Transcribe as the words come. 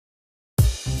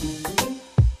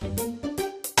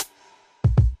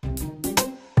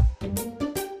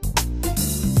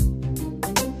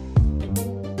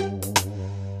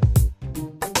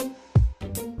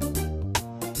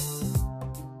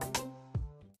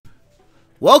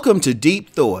Welcome to Deep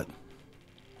Thought.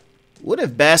 What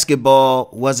if basketball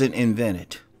wasn't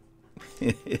invented?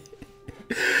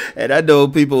 And I know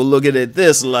people looking at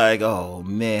this like, oh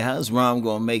man, how's Rom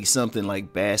going to make something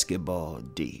like basketball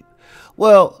deep?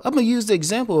 Well, I'm going to use the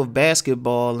example of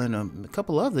basketball and a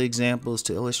couple other examples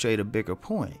to illustrate a bigger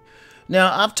point.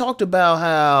 Now, I've talked about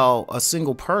how a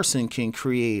single person can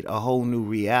create a whole new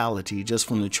reality just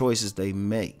from the choices they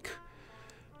make.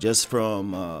 Just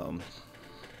from,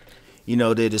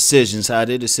 their decisions, how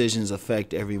their decisions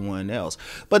affect everyone else.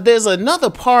 But there's another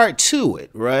part to it,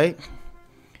 right?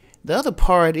 The other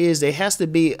part is there has to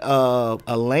be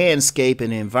a landscape,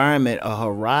 an environment, a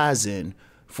horizon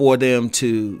for them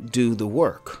to do the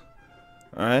work,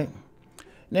 all right?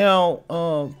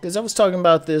 Now, because I was talking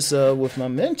about this with my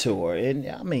mentor, and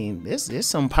I mean, it's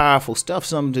some powerful stuff,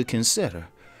 something to consider.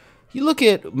 You look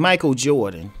at Michael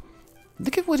Jordan.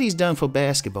 Look at what he's done for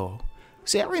basketball.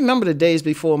 See, I remember the days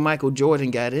before Michael Jordan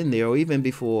got in there, or even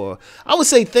before. I would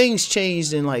say things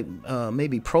changed in like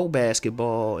maybe pro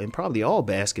basketball and probably all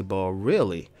basketball,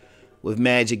 really, with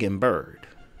Magic and Bird.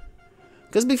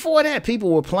 Because before that,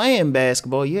 people were playing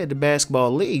basketball. You had the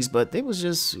basketball leagues, but it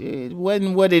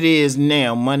wasn't what it is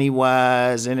now,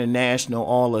 money-wise, international,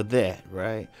 all of that,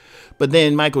 right? But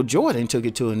then Michael Jordan took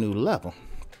it to a new level.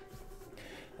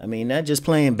 I mean, not just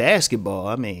playing basketball.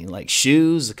 I mean, like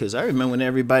shoes, because I remember when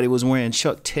everybody was wearing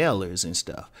Chuck Taylors and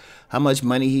stuff. How much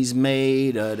money he's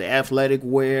made, the athletic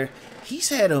wear. He's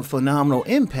had a phenomenal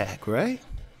impact, right?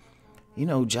 You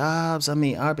know, jobs,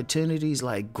 opportunities,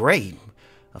 like great,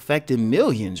 affecting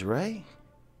millions, right?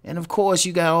 And of course,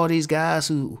 you got all these guys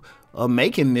who are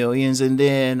making millions, and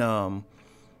then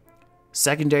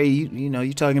secondary,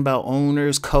 you're talking about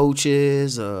owners,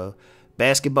 coaches,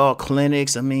 basketball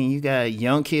clinics. You got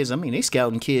young kids. They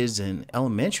scouting kids in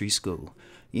elementary school.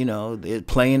 They're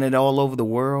playing it all over the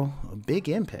world. A big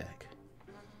impact.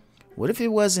 What if it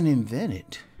wasn't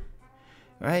invented?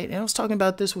 Right? And I was talking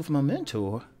about this with my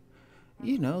mentor.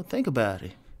 Think about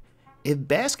it. If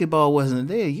basketball wasn't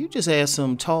there, you just had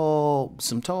some tall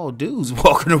dudes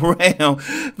walking around.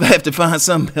 Have to find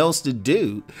something else to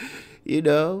do.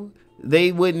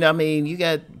 They wouldn't. You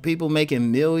got people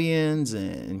making millions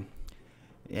and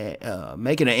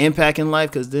making an impact in life,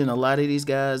 because then a lot of these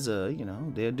guys,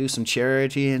 they'll do some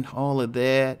charity and all of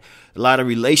that. A lot of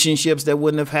relationships that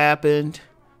wouldn't have happened.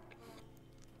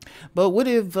 But what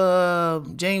if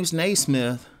James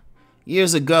Naismith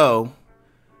years ago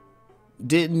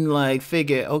didn't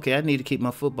figure, okay, I need to keep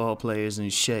my football players in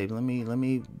shape. Let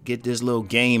me get this little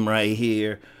game right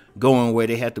here going where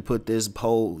they have to put this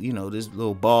pole, this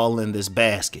little ball in this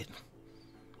basket.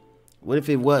 What if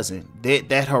it wasn't?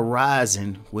 That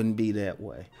horizon wouldn't be that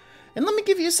way. And let me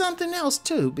give you something else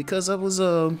too, because I was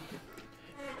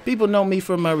people know me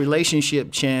from my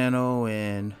relationship channel,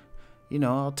 and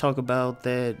I'll talk about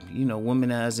that,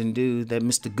 womanizing dude, that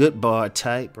Mr. Goodbar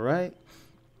type, right?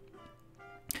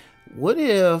 What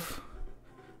if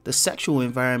the sexual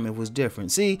environment was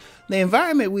different? See, the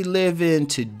environment we live in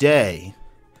today,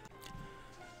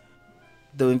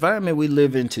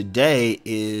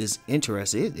 is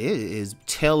interesting. It is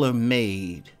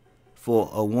tailor-made for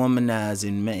a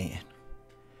womanizing man.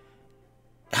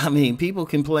 People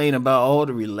complain about all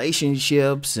the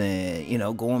relationships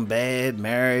and, going bad,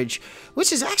 marriage,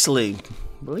 which is actually,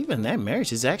 believe it or not,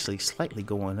 marriage is actually slightly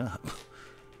going up.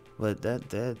 But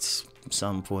that's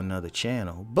something for another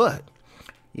channel. But,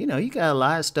 you got a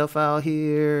lot of stuff out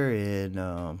here,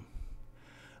 and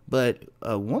but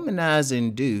a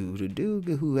womanizing dude, a dude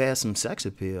who has some sex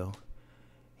appeal,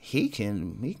 he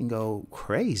can go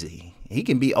crazy. He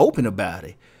can be open about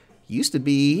it. Used to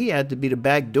be he had to be the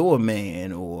backdoor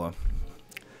man or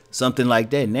something like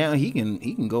that. Now he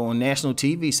can go on national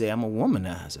TV, say I'm a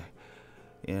womanizer.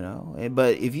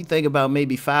 But if you think about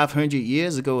maybe 500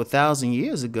 years ago, 1,000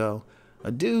 years ago,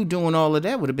 a dude doing all of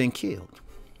that would have been killed.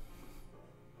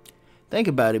 Think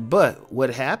about it. But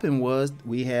what happened was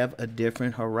we have a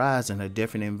different horizon, a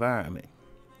different environment.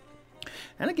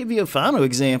 And I'll give you a final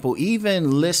example.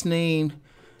 Even listening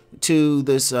to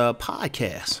this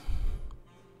podcast.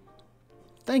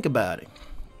 Think about it.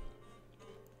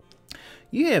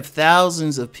 You have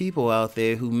thousands of people out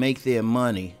there who make their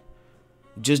money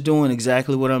just doing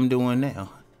exactly what I'm doing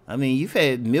now. You've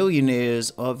had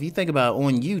millionaires, or if you think about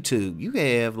on YouTube, you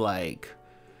have like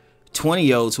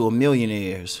 20-year-olds who are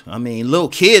millionaires. Little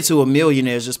kids who are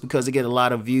millionaires just because they get a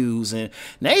lot of views, and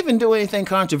not even do anything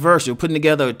controversial, putting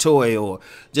together a toy or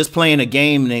just playing a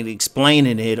game and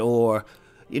explaining it. Or,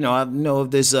 I know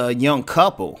of this young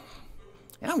couple,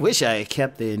 and I wish I had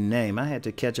kept their name. I had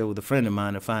to catch up with a friend of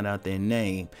mine to find out their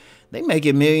name. They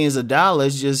making millions of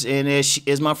dollars just, and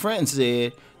as my friend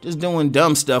said, just doing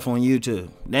dumb stuff on YouTube.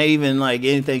 Not even like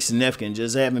anything significant,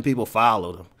 just having people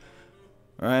follow them,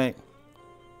 right?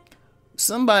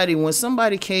 When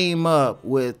somebody came up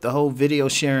with the whole video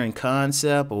sharing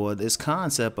concept, or this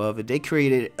concept of it, they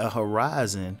created a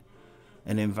horizon,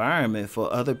 an environment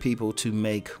for other people to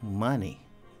make money.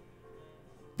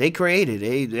 They created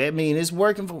it. I mean, it's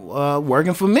working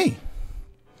for me.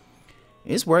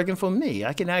 It's working for me.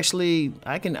 I can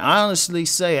honestly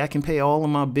say I can pay all of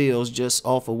my bills just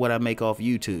off of what I make off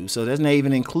YouTube. So that's not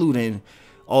even including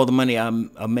all the money I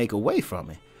make away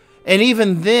from it. And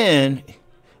even then,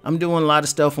 I'm doing a lot of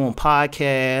stuff on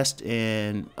podcasts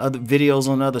and other videos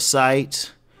on other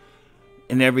sites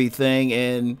and everything.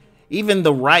 And even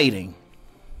the writing.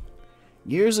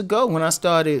 Years ago when I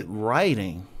started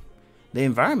writing, the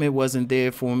environment wasn't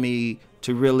there for me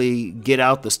to really get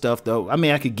out the stuff, though. I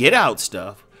mean, I could get out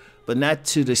stuff, but not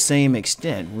to the same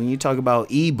extent. When you talk about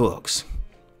ebooks,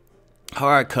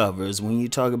 hardcovers, when you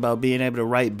talk about being able to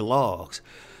write blogs,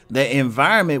 the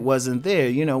environment wasn't there.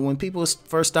 You know, when people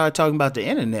first started talking about the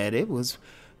internet, it was,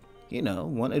 you know,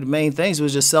 one of the main things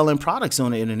was just selling products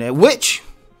on the internet, which,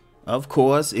 of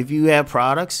course, if you have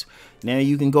products, now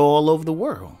you can go all over the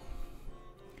world.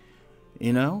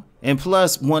 You know, and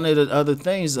plus one of the other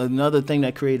things, another thing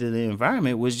that created the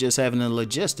environment was just having the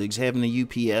logistics, having the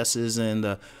UPSs and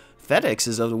the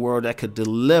FedExes of the world that could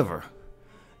deliver.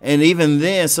 And even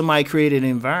then, somebody created an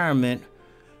environment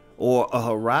or a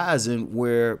horizon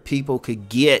where people could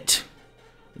get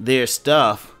their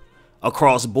stuff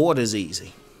across borders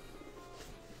easy.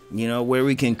 You know, where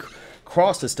we can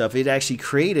cross the stuff. It actually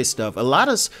created stuff. There's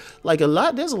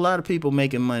a lot of people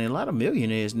making money, a lot of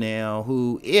millionaires now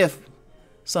who, if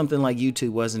something like YouTube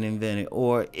wasn't invented,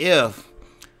 or if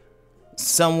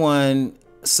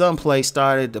someplace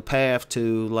started the path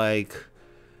to like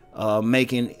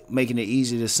making it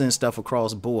easy to send stuff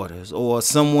across borders, or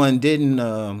someone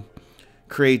didn't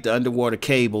create the underwater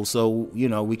cable so, you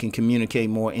know, we can communicate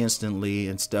more instantly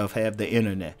and stuff, have the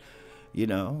internet, you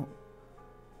know,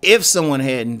 if someone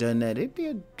hadn't done that, it'd be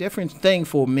a different thing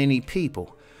for many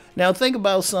people. Now think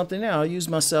about something now. I'll use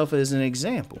myself as an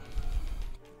example.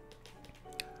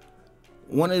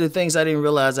 One of the things I didn't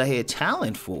realize I had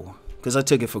talent for, because I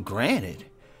took it for granted,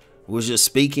 was just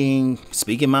speaking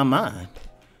my mind,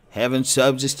 having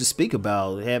subjects to speak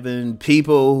about, having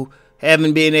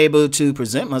been able to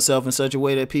present myself in such a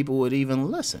way that people would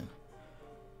even listen.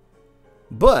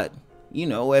 But, you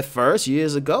know, at first,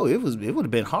 years ago, it would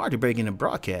have been hard to break into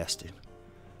broadcasting.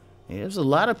 There's a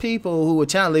lot of people who were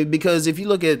talented, because if you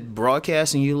look at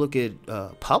broadcasting, you look at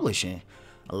publishing,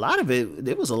 a lot of it,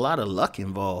 there was a lot of luck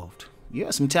involved. You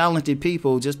have some talented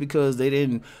people just because they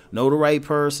didn't know the right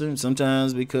person.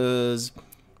 Sometimes because,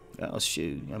 oh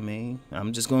shoot, I mean,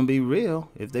 I'm just going to be real.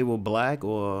 If they were black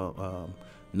or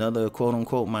another quote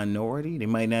unquote minority, they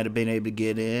might not have been able to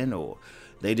get in, or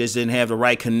they just didn't have the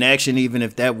right connection, even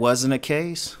if that wasn't the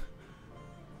case.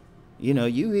 You know,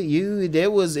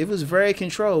 it was very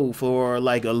controlled for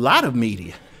like a lot of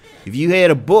media. If you had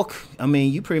a book, I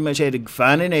mean, you pretty much had to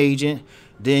find an agent,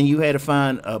 then you had to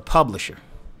find a publisher.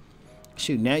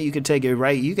 Shoot, now you can take it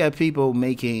right. You got people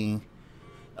making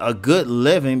a good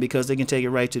living because they can take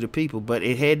it right to the people, but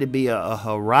it had to be a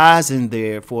horizon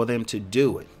there for them to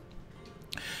do it.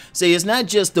 See, it's not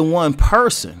just the one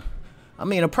person. I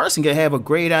mean, a person can have a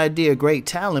great idea, great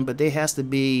talent, but there has to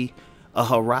be a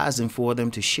horizon for them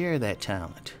to share that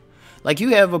talent. Like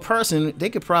you have a person,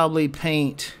 they could probably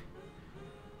paint,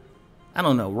 I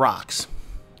don't know, rocks.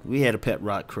 We had a pet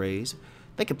rock craze.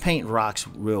 They could paint rocks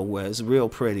real well. It's real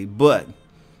pretty, but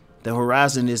the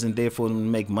horizon isn't there for them to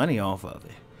make money off of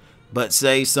it. But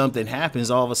say something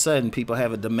happens, all of a sudden people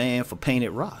have a demand for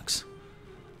painted rocks.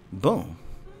 Boom.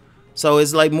 So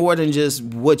it's like more than just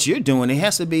what you're doing. It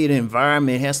has to be an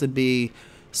environment. It has to be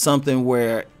something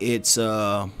where it's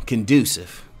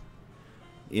conducive.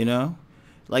 You know?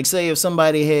 Like say if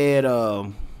somebody had,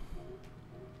 I'll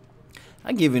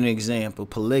give you an example,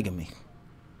 polygamy.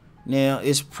 Now,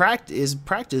 it's practiced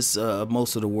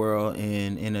most of the world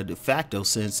in a de facto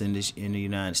sense in the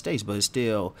United States, but it's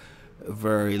still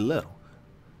very little.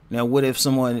 Now, what if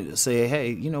someone say, hey,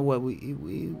 you know what,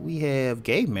 we have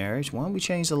gay marriage. Why don't we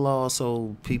change the law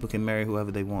so people can marry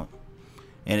whoever they want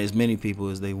and as many people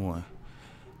as they want?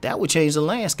 That would change the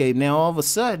landscape. Now, all of a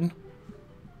sudden,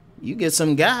 you get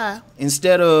some guy,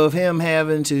 instead of him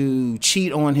having to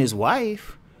cheat on his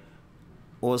wife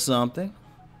or something,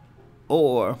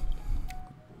 or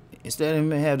instead of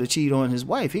him having to cheat on his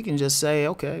wife, he can just say,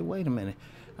 okay, wait a minute.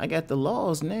 I got the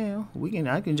laws now.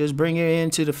 I can just bring her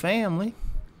into the family.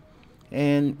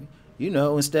 And, you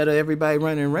know, instead of everybody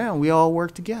running around, we all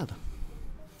work together.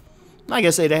 Like I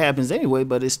say, that happens anyway,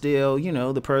 but it's still,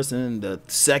 the person, the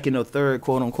second or third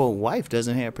quote unquote wife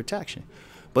doesn't have protection.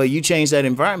 But you change that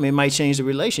environment, it might change the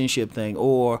relationship thing.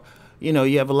 Or,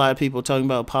 you have a lot of people talking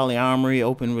about polyamory,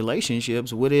 open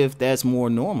relationships. What if that's more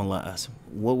normalized?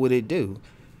 What would it do?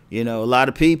 A lot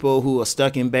of people who are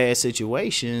stuck in bad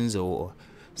situations or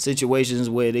situations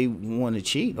where they want to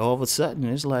cheat, all of a sudden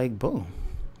it's like, boom,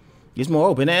 it's more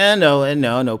open. And I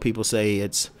know people say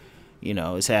it's,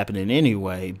 it's happening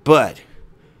anyway, but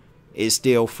it's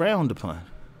still frowned upon.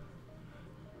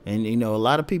 And, a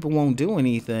lot of people won't do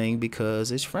anything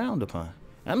because it's frowned upon.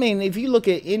 I mean, if you look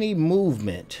at any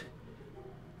movement,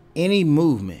 any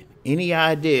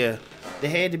idea, there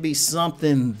had to be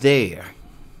something there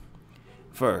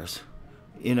first,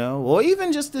 or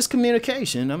even just this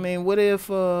communication. I mean, what if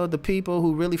the people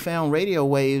who really found radio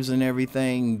waves and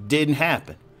everything didn't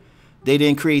happen? They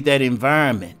didn't create that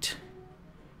environment.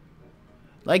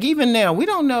 Like even now, we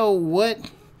don't know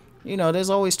what, there's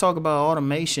always talk about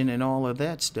automation and all of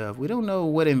that stuff. We don't know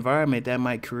what environment that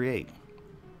might create.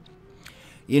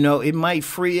 It might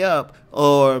free up,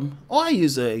 or I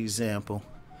use an example,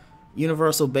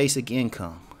 universal basic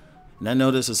income. And I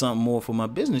know this is something more for my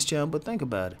business channel, but think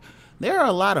about it. There are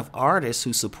a lot of artists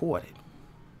who support it.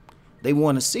 They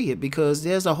want to see it because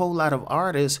there's a whole lot of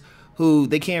artists who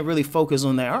they can't really focus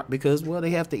on their art because, well, they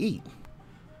have to eat.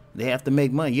 They have to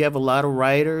make money. You have a lot of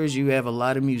writers, you have a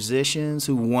lot of musicians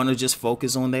who want to just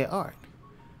focus on their art.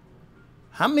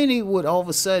 How many would all of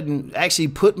a sudden actually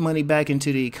put money back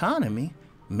into the economy,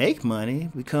 make money,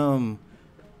 become,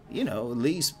 at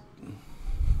least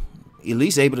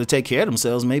able to take care of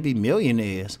themselves, maybe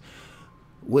millionaires?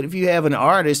 What if you have an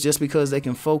artist just because they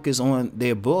can focus on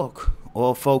their book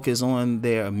or focus on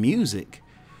their music,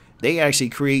 they actually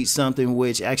create something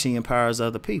which actually empowers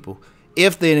other people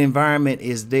if the environment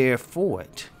is there for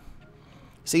it.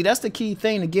 See, that's the key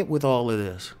thing to get with all of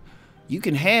this. You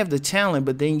can have the talent,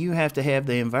 but then you have to have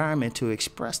the environment to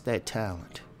express that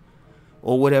talent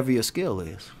or whatever your skill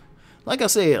is. Like I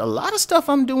said, a lot of stuff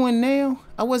I'm doing now,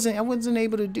 I wasn't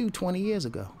able to do 20 years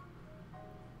ago.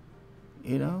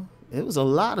 It was a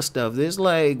lot of stuff. There's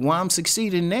like, why I'm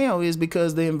succeeding now is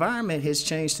because the environment has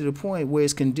changed to the point where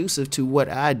it's conducive to what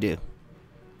I do.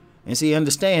 And see,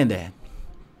 understand that.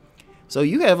 So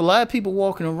you have a lot of people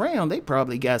walking around, they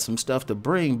probably got some stuff to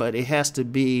bring, but it has to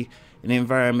be an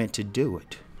environment to do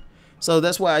it. So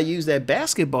that's why I use that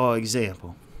basketball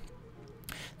example.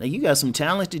 Now you got some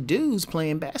talented dudes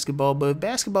playing basketball, but if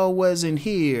basketball wasn't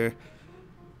here,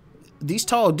 these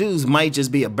tall dudes might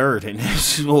just be a burden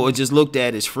or just looked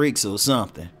at as freaks or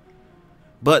something.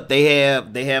 But they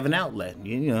have an outlet,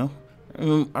 I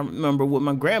remember what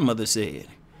my grandmother said.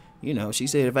 She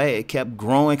said if I had kept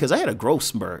growing, because I had a growth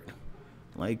spurt.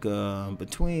 Like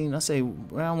between,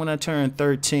 around when I turned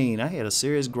 13, I had a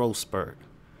serious growth spurt.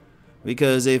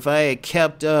 Because if I had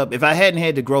kept up, if I hadn't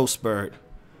had the growth spurt,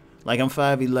 like I'm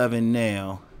 5'11"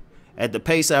 now, at the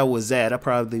pace I was at, I'd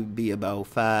probably be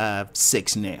about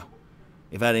 5'6" now.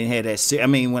 If I didn't have that,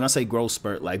 when I say growth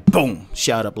spurt, like boom,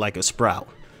 shot up like a sprout,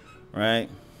 right?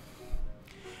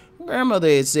 Grandmother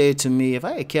had said to me, if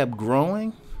I had kept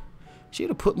growing, she'd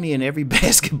have put me in every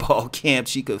basketball camp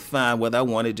she could find, whether I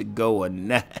wanted to go or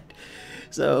not.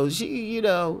 So she,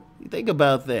 think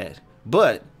about that.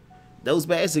 But those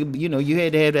basketball, you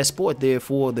had to have that sport there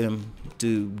for them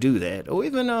to do that. Or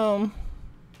even,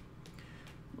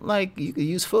 like you could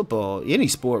use football, any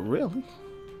sport really.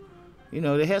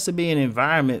 There has to be an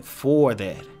environment for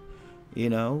that.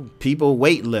 People,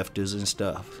 weightlifters and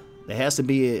stuff. There has to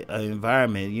be an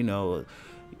environment,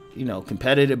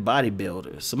 competitive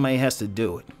bodybuilders. Somebody has to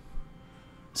do it.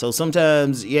 So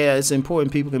sometimes, yeah, it's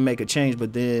important people can make a change,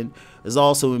 but then it's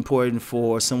also important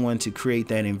for someone to create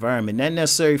that environment. Not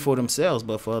necessarily for themselves,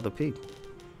 but for other people.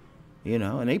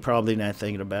 And they probably not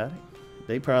thinking about it.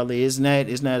 They probably, it's not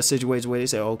a situation where they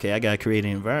say, okay, I got to create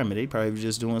an environment. They probably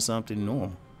just doing something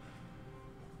normal.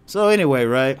 So anyway,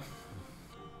 right?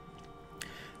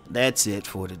 That's it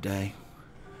for today.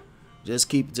 Just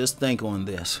think on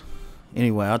this.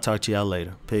 Anyway, I'll talk to y'all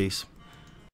later. Peace.